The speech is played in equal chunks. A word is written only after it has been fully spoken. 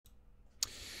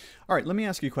All right, let me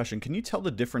ask you a question. Can you tell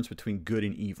the difference between good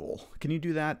and evil? Can you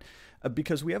do that?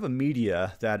 Because we have a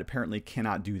media that apparently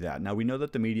cannot do that. Now, we know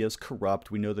that the media is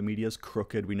corrupt. We know the media is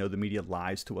crooked. We know the media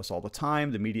lies to us all the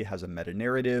time. The media has a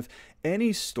meta-narrative.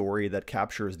 Any story that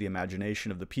captures the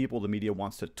imagination of the people, the media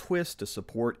wants to twist to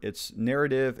support its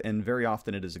narrative, and very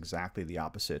often it is exactly the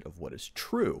opposite of what is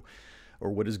true,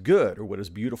 or what is good, or what is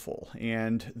beautiful.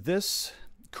 And this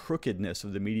crookedness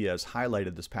of the media is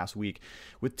highlighted this past week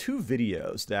with two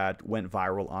videos that went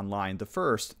viral online. The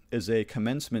first is a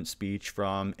commencement speech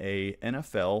from a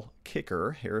NFL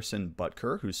kicker, Harrison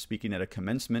Butker, who's speaking at a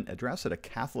commencement address at a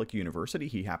Catholic university.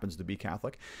 He happens to be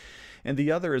Catholic. And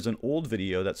the other is an old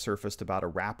video that surfaced about a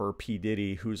rapper, P.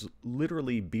 Diddy, who's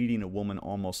literally beating a woman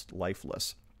almost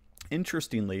lifeless.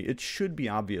 Interestingly, it should be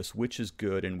obvious which is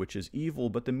good and which is evil,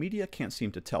 but the media can't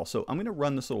seem to tell. So I'm going to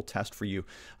run this little test for you.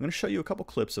 I'm going to show you a couple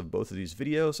clips of both of these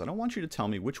videos, and I want you to tell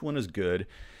me which one is good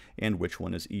and which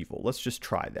one is evil. Let's just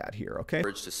try that here, okay?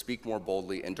 To speak more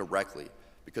boldly and directly,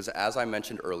 because as I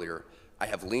mentioned earlier, I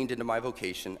have leaned into my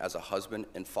vocation as a husband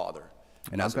and father.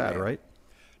 And Not as a bad, man. right?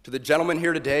 To the gentleman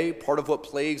here today, part of what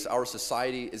plagues our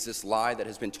society is this lie that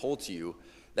has been told to you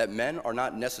that men are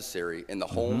not necessary in the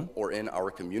home or in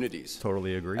our communities.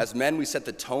 Totally agree. As men, we set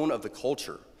the tone of the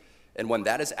culture, and when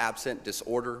that is absent,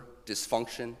 disorder,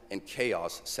 dysfunction, and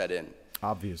chaos set in.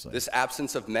 Obviously. This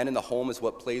absence of men in the home is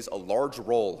what plays a large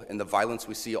role in the violence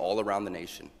we see all around the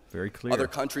nation. Very clear. Other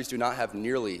countries do not have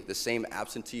nearly the same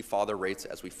absentee father rates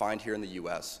as we find here in the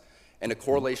U.S., and a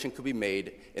correlation could be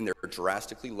made in their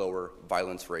drastically lower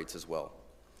violence rates as well.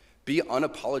 Be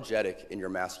unapologetic in your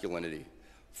masculinity,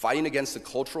 fighting against the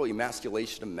cultural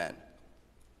emasculation of men.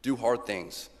 Do hard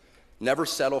things. Never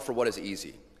settle for what is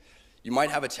easy. You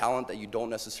might have a talent that you don't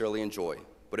necessarily enjoy,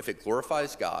 but if it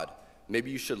glorifies God,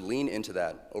 maybe you should lean into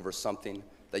that over something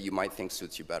that you might think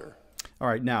suits you better. All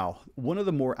right, now, one of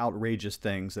the more outrageous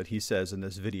things that he says in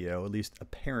this video, at least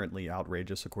apparently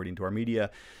outrageous according to our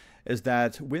media, is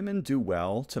that women do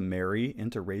well to marry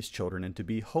and to raise children and to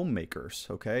be homemakers,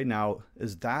 okay? Now,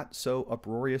 is that so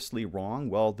uproariously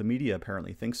wrong? Well, the media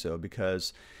apparently thinks so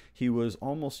because he was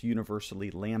almost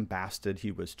universally lambasted.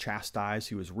 He was chastised.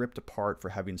 He was ripped apart for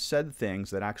having said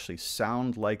things that actually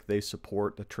sound like they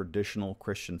support the traditional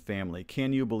Christian family.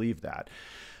 Can you believe that?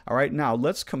 All right, now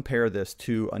let's compare this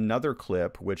to another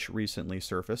clip which recently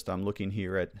surfaced. I'm looking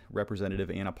here at Representative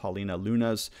Anna Paulina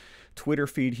Luna's Twitter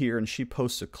feed here, and she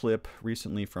posts a clip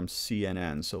recently from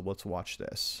CNN. So let's watch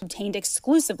this. Obtained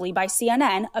exclusively by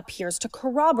CNN appears to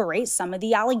corroborate some of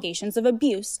the allegations of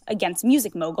abuse against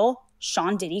music mogul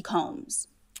Sean Diddy Combs.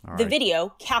 The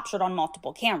video, captured on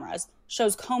multiple cameras,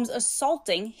 shows Combs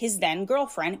assaulting his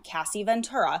then-girlfriend, Cassie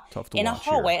Ventura, in a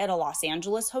hallway at a Los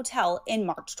Angeles hotel in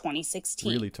March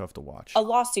 2016. Really tough to watch. A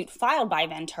lawsuit filed by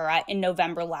Ventura in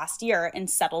November last year and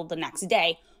settled the next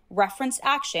day referenced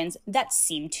actions that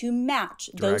seem to match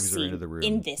those seen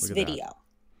in this video.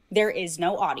 There is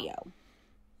no audio.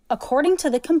 According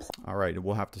to the complaint... All right,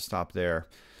 we'll have to stop there.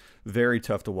 Very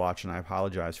tough to watch, and I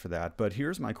apologize for that. But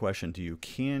here's my question to you.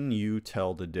 Can you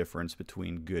tell the difference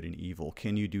between good and evil?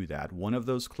 Can you do that? One of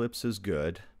those clips is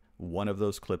good. One of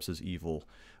those clips is evil.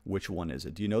 Which one is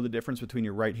it? Do you know the difference between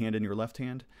your right hand and your left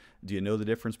hand? Do you know the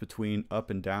difference between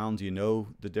up and down? Do you know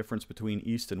the difference between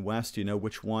east and west? Do you know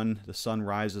which one the sun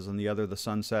rises and the other the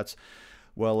sun sets?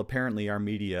 Well, apparently our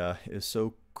media is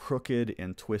so crooked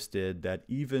and twisted that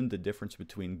even the difference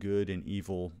between good and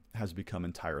evil has become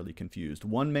entirely confused.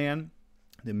 One man,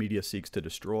 the media seeks to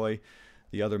destroy.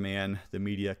 The other man, the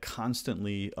media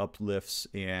constantly uplifts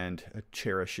and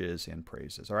cherishes and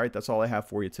praises. All right, that's all I have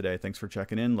for you today. Thanks for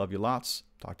checking in. Love you lots.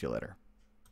 Talk to you later.